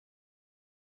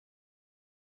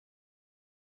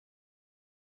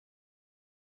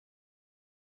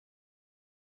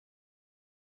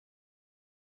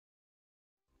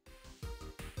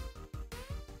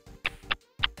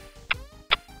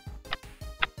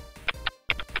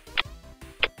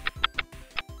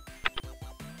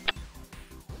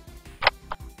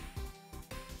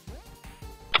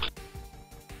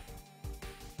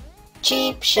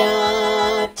Cheap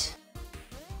Shot.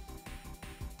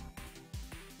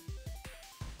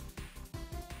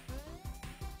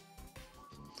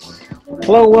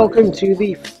 Hello, welcome to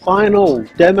the final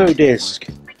demo disc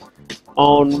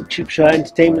on Cheap Shot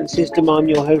Entertainment System. I'm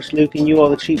your host Luke and you are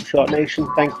the Cheap Shot Nation.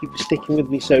 Thank you for sticking with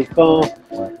me so far.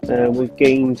 We've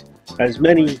gained as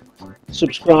many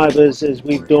subscribers as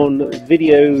we've done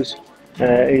videos,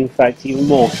 in fact even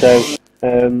more so.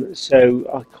 So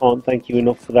I can't thank you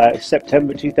enough for that. It's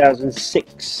September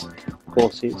 2006. Of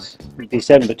course it's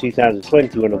December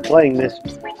 2020 when I'm playing this,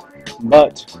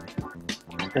 but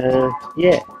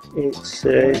yeah, it's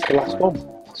the last one.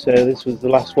 So this was the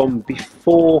last one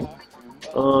before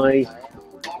I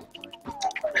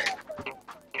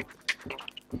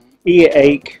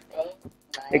earache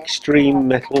extreme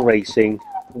metal racing.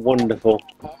 Wonderful.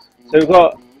 So we've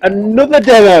got another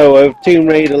demo of Tomb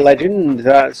Raider Legend.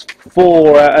 That's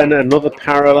for and another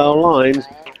parallel lines,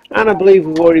 and I believe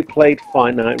we've already played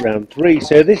Fight Night Round 3.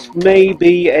 So this may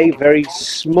be a very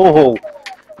small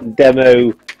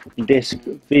demo disc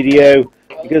video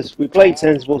because we played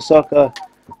Sensible Soccer.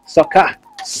 Sorry,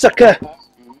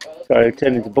 I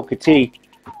turned into Booker T.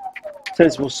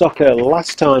 Sensible Soccer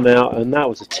last time out, and that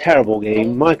was a terrible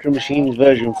game. Micro Machines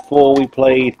version 4 we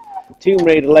played. Tomb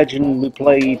Raider Legend we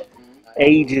played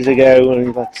ages ago,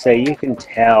 and like I say, you can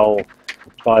tell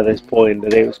by this point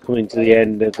that it was coming to the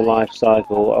end of the life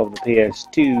cycle of the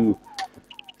PS2.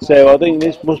 So I think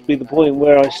this must be the point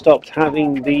where I stopped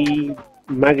having the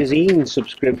magazine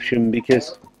subscription,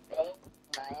 because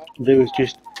there was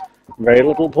just very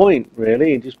little point,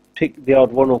 really. Just pick the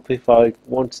odd one up if I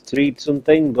wanted to read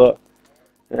something, but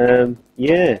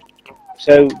yeah.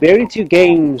 So the only two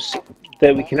games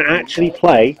that we can actually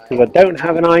play, because I don't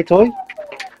have an iToy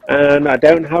and I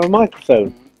don't have a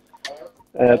microphone,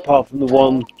 apart from the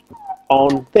one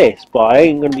on this, but I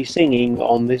ain't going to be singing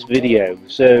on this video.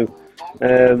 So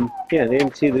yeah, the only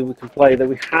two that we can play that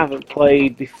we haven't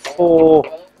played before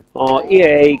are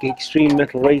Earache, Extreme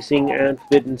Metal Racing and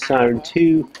Forbidden Siren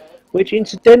 2, which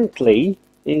incidentally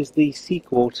is the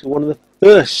sequel to one of the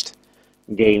first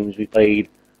games we played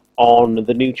on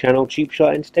the new channel Cheap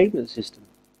Shot Entertainment System.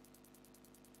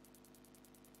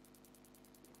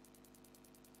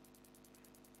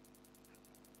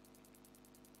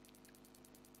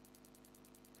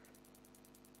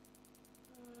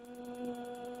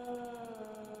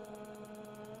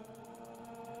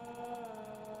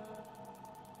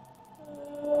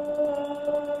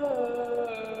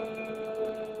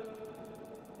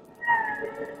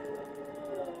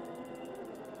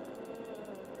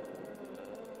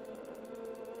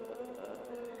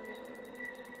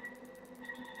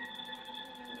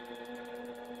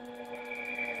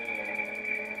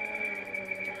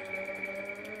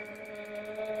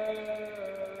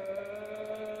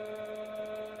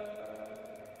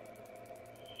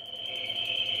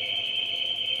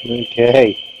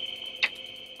 Okay,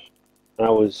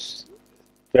 that was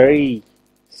very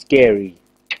scary,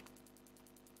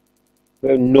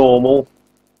 very normal,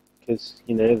 because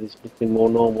you know there's nothing more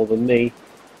normal than me.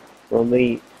 We're on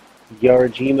the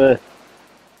Yorajima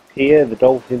Pier, the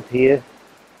Dolphin Pier,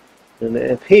 and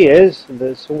it appears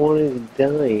that someone is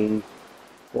dying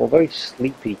or very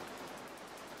sleepy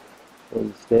on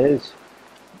the stairs.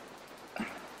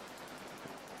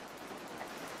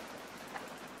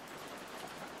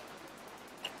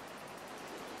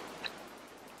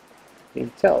 You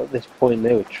can tell at this point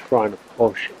they were trying to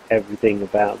push everything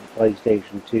about the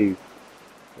PlayStation 2.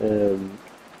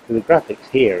 The graphics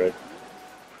here are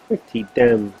pretty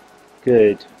damn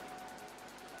good.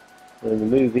 And the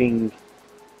moving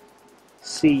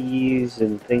seas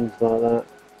and things like that.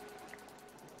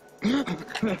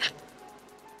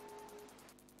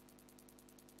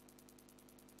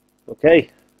 Okay,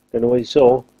 don't know what he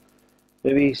saw.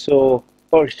 Maybe he saw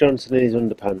Boris Johnson in his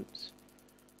underpants,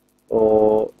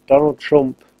 or Donald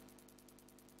Trump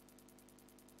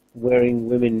wearing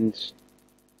women's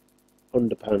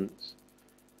underpants.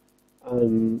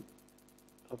 I'm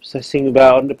obsessing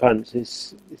about underpants.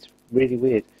 It's really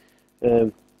weird.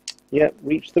 Yeah,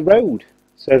 reach the road.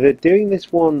 So they're doing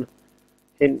this one.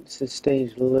 Hints of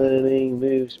stage learning,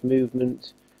 moves,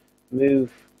 movement,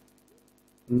 move,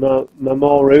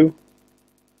 Mamoru,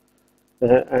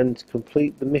 and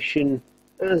complete the mission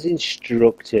as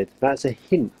instructed. That's a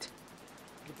hint.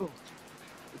 You're both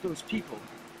those people.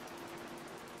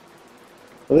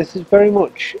 Well, this is very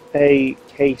much a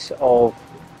case of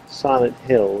Silent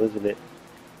Hill, isn't it?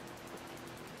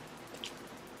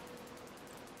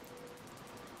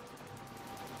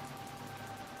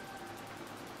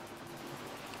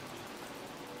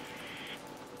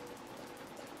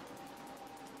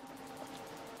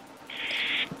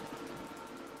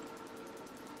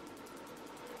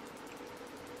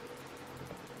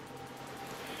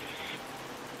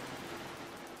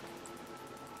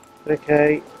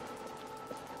 Okay.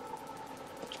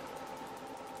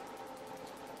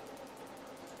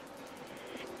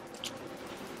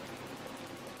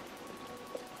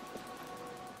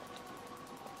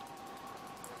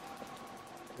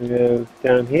 We go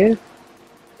down here.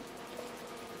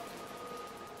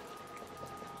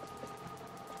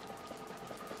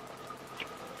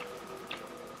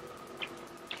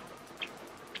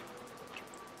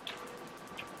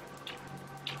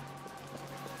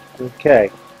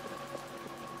 Okay.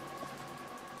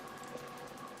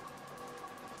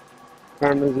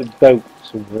 Apparently there's a boat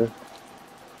somewhere.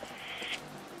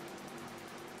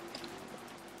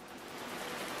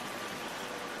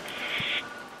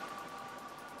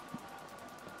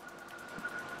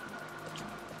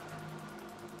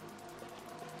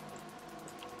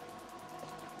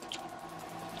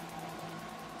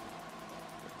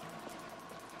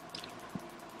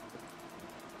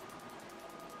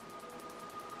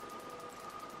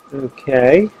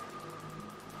 Okay.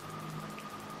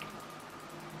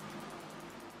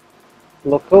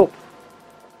 Look up.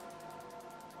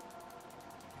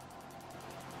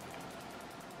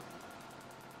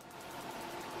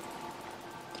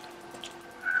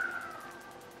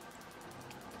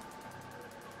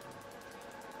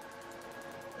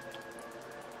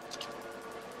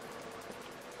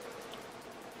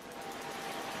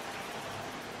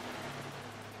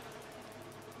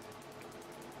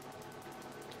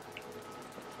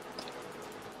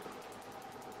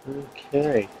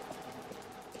 Okay.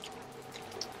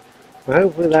 Well,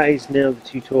 hopefully that is now the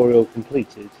tutorial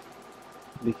completed,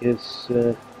 because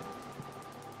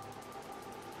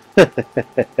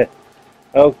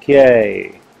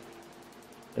okay.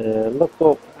 Look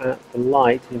up at the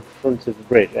light in front of the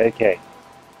bridge. Okay.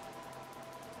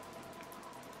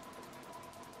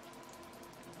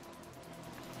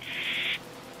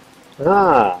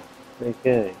 Ah,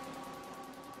 okay.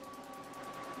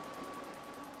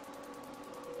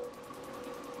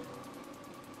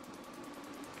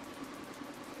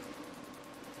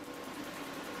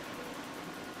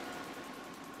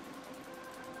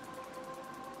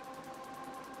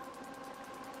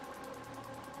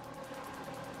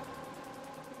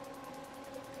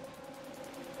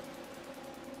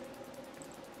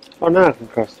 Oh, now I can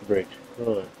cross the bridge.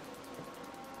 Right.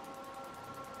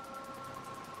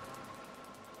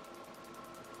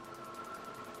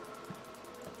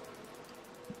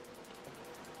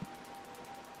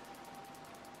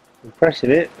 I'm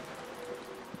pressing it.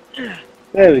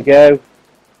 There we go.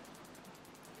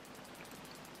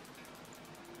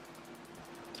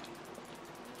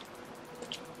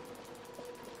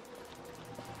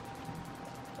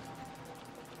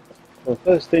 Well, the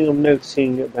first thing I'm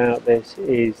noticing about this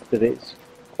is that it's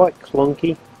quite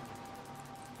clunky.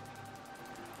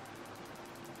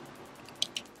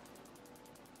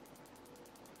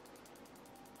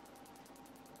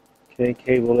 Okay,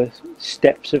 cableless.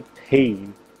 Steps of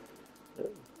pain.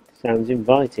 Sounds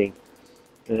inviting.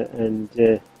 And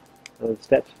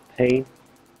steps of pain.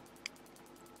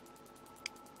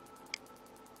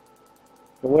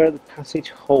 And where are the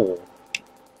passage hole?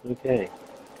 Okay.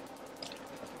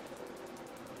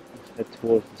 Let's head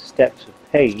towards the steps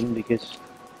of pain because,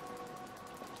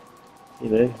 you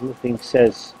know, nothing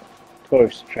says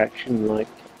tourist attraction like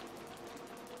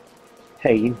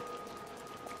pain.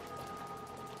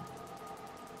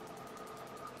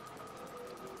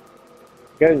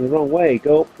 Going the wrong way,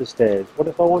 go up the stairs. What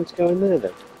if I want to go in there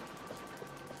then?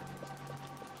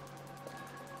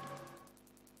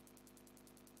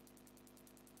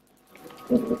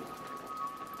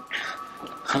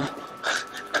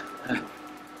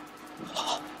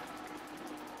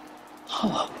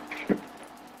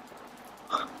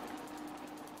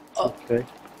 Okay.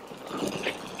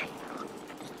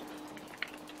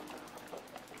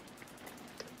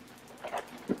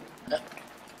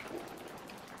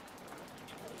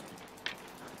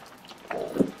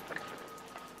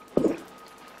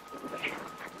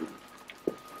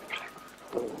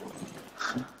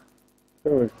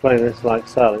 Everyone's playing this like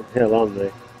Silent Hill, aren't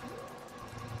they?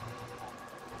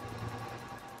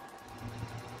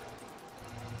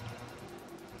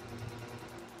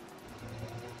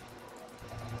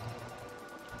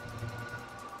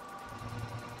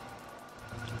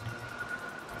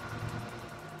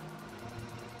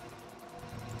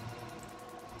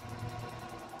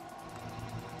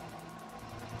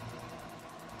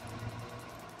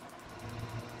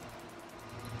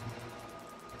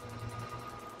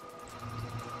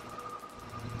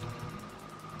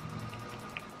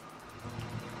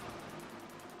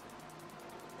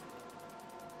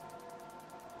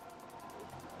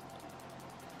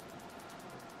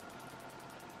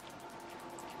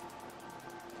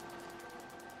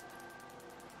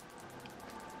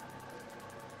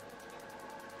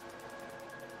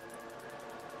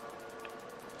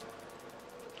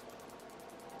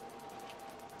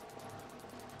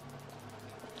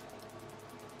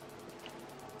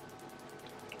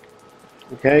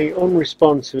 Okay,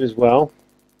 unresponsive as well.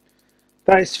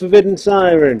 That's Forbidden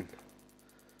Siren.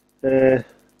 Yeah,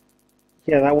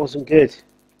 that wasn't good.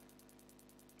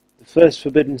 The first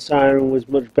Forbidden Siren was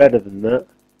much better than that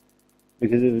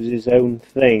because it was his own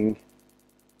thing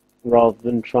rather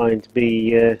than trying to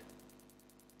be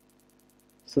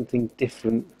something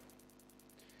different.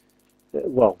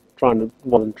 Well,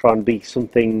 more than trying to be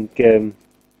something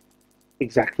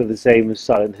exactly the same as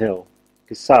Silent Hill,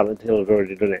 because Silent Hill had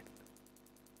already done it.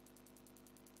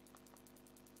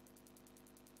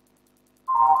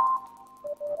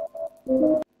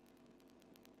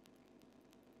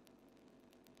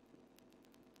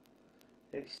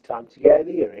 It's time to get an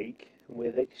earache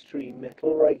with Extreme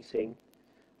Metal Racing,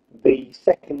 the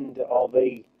second of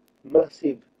a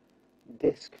massive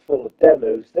disc full of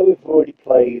demos that we've already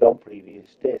played on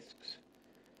previous discs.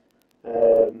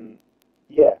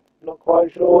 Yeah, not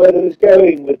quite sure where it was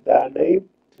going with that name,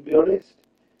 to be honest.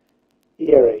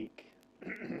 Earache.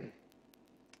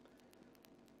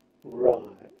 Right.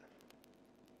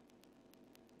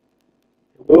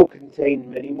 It will contain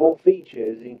many more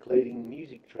features, including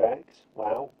music tracks,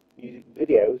 wow, music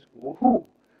videos, woohoo,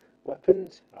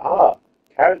 weapons,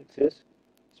 characters,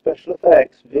 special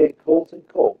effects, vehicles and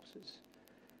corpses.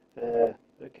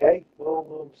 Okay, well,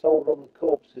 I'm sold on the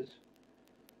corpses.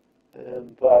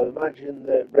 But I imagine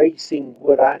that racing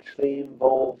would actually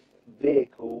involve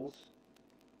vehicles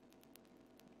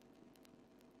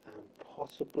and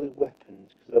possibly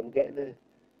weapons, because I'm getting a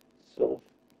sort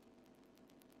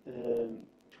of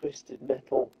twisted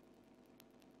metal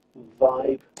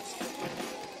vibe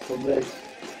from this.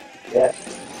 Yeah,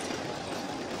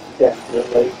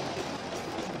 definitely.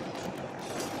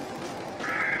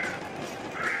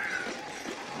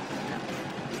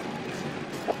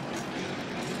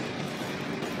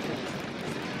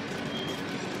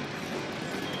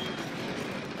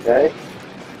 Okay.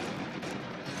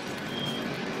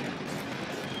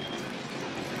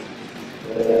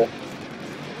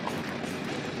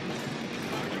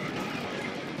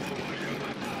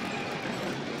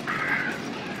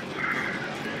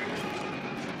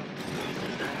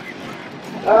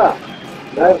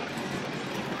 No.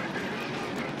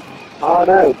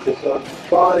 No, because I'm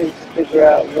trying to figure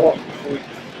out what was...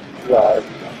 Well, I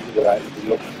figure out if you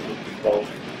look at the control.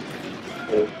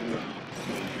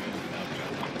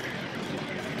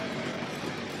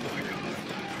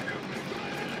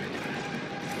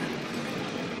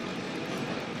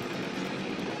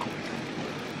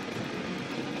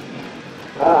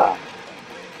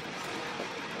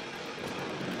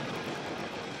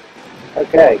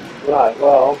 Okay, right,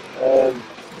 well,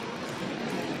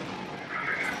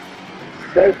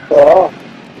 so far,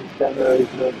 this demo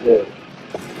is not good.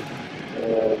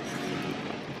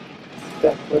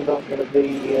 Definitely not going to be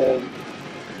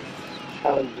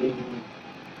challenging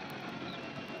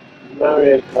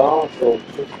Mario Kart or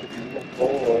Twisted Metal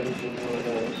or anything like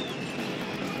that.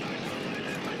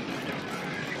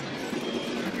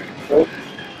 Oh.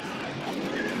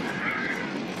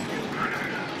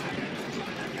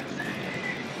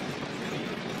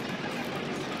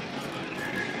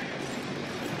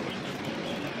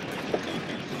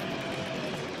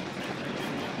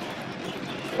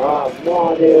 I have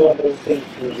no idea what they're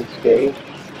thinking of this game.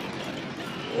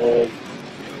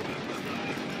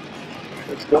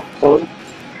 It's not fun.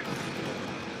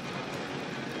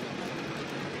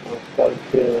 I've got to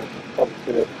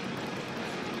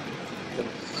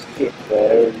skip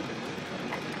there and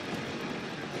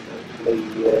actually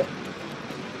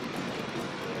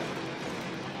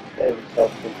save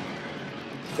myself some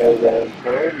go round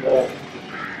time.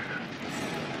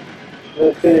 I'm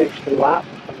going to finish the lap.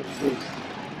 This is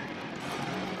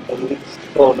the least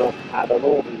fun I've had on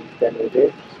all these demo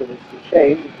discs, and it's a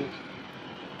shame because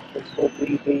this will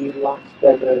be the last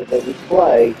demo that we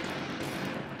play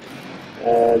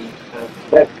out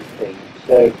of everything.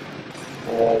 So,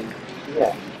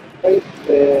 yeah,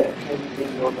 basically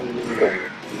ending on a low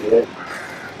here,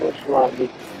 much like me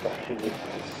crashing into the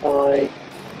side.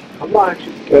 I'm not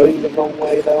actually going the wrong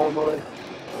way though, am I?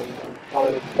 I'm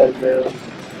trying to turn around,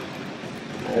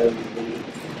 and the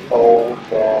controls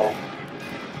are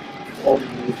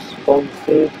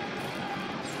unresponsive,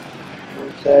 I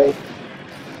would say.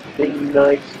 Being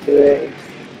nice to it,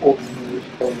 it's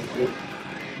unresponsive.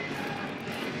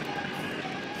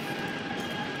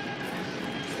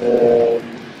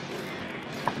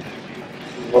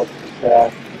 What to say, I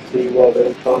can see what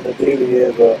they're trying to do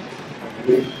here, but I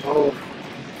really can't.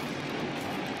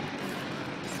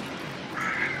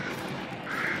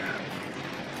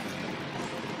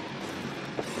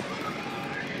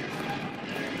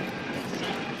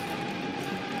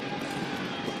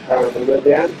 Apparently we're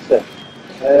the answer.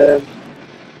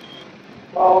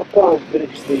 I'll try and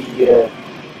finish the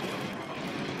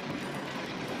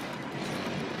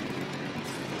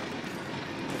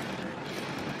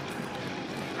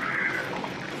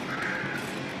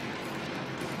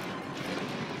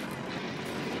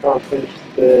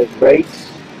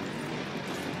race.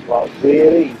 But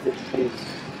really, this is.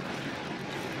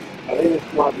 I think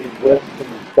this might be worse than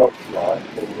the dog's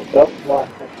life. And the dog's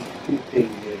life has been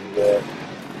shooting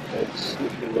and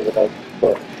sniffing with about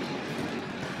books.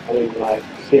 I mean, like,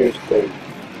 seriously,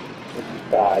 this is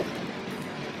bad.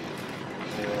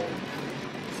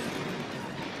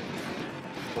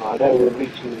 I know we're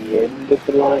reaching the end of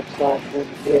the life cycle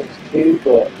of the PS2,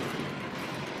 but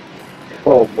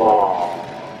come on.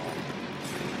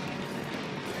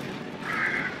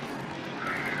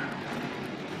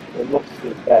 There must be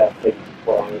better things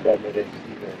for on a demo this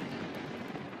season.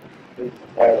 This is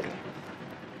terrible.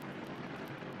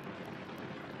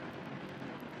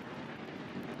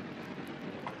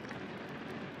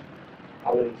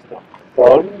 I mean, it's not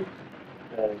fun.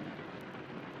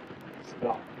 It's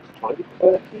trying to be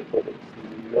quirky, but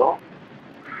it's not.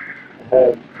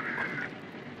 It's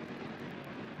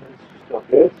just not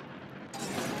good.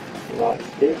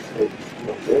 Like this, it's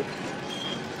not good.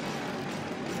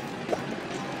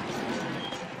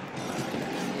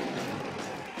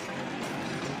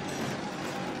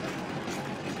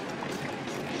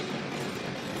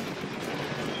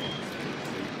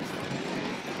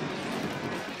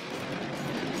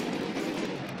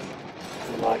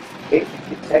 Like hit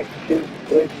detection,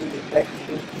 collision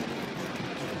detection.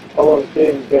 All I was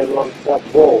doing was going alongside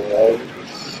the wall there, it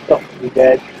stopped me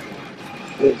dead.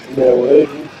 There's no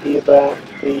urgency about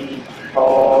the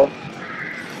car,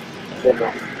 they're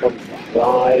not fun to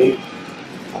drive.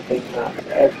 I think that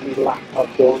every lap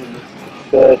I've done, this is the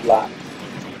third lap,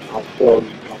 I've done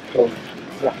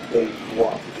exactly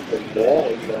what I've done there,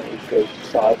 and it goes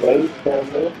sideways down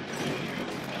there.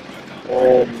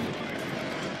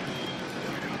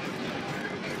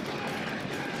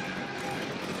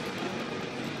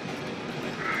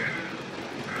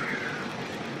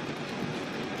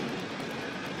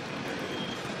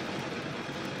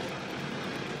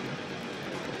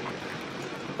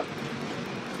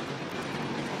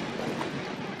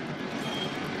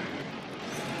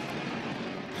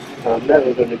 I'm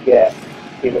never going to get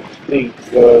enough speed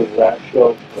to go over that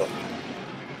shortcut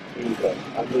either.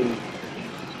 I mean,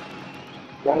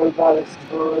 round by this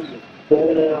time, there's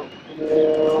Burnout coming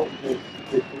out,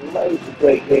 there's loads of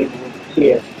great games on the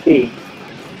PSP,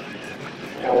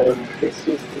 and this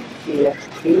is the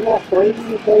PS2 offering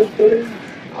you go through.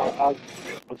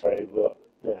 I'm sorry, but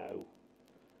no.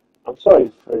 I'm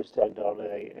sorry for us to end on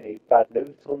a bad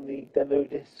note on the demo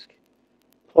disc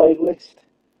playlist,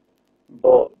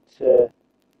 but that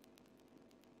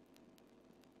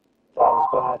was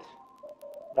bad.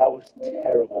 That was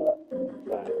terrible.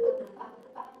 Bad.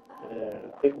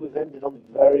 I think we've ended on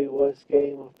the very worst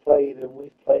game I've played, and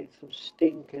we've played some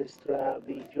stinkers throughout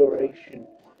the duration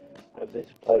of this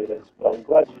playlist. But I'm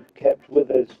glad you've kept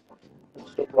with us and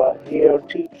stuck right here on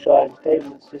Cheap Shot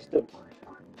Entertainment System.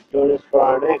 Join us for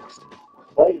our next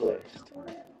playlist.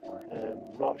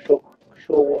 Not sure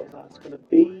what that's going to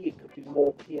be. It could be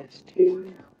more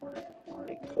PS2.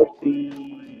 It could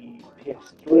be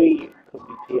PS3, it could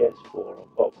be PS4.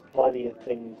 I've got plenty of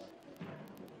things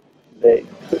that it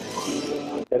could be.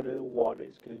 I don't know what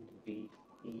it's going to be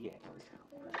yet.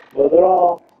 Well, there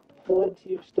are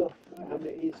plenty of stuff, and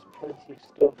it is plenty of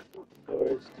stuff for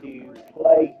us to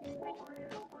play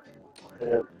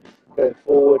going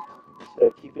forward.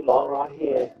 So keep it locked right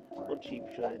here on Cheap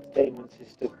Shot Entertainment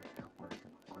System.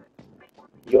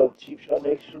 You're the Cheap Shot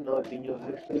Nation. I've been your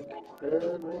host, Luke,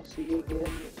 and we'll see you again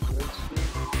next week.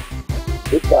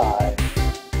 Goodbye.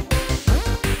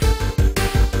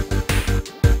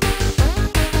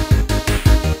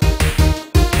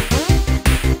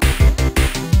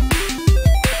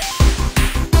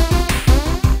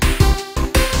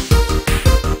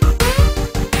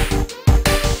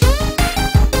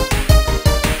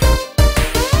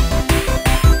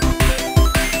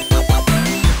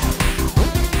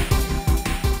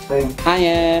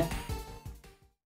 Hiya.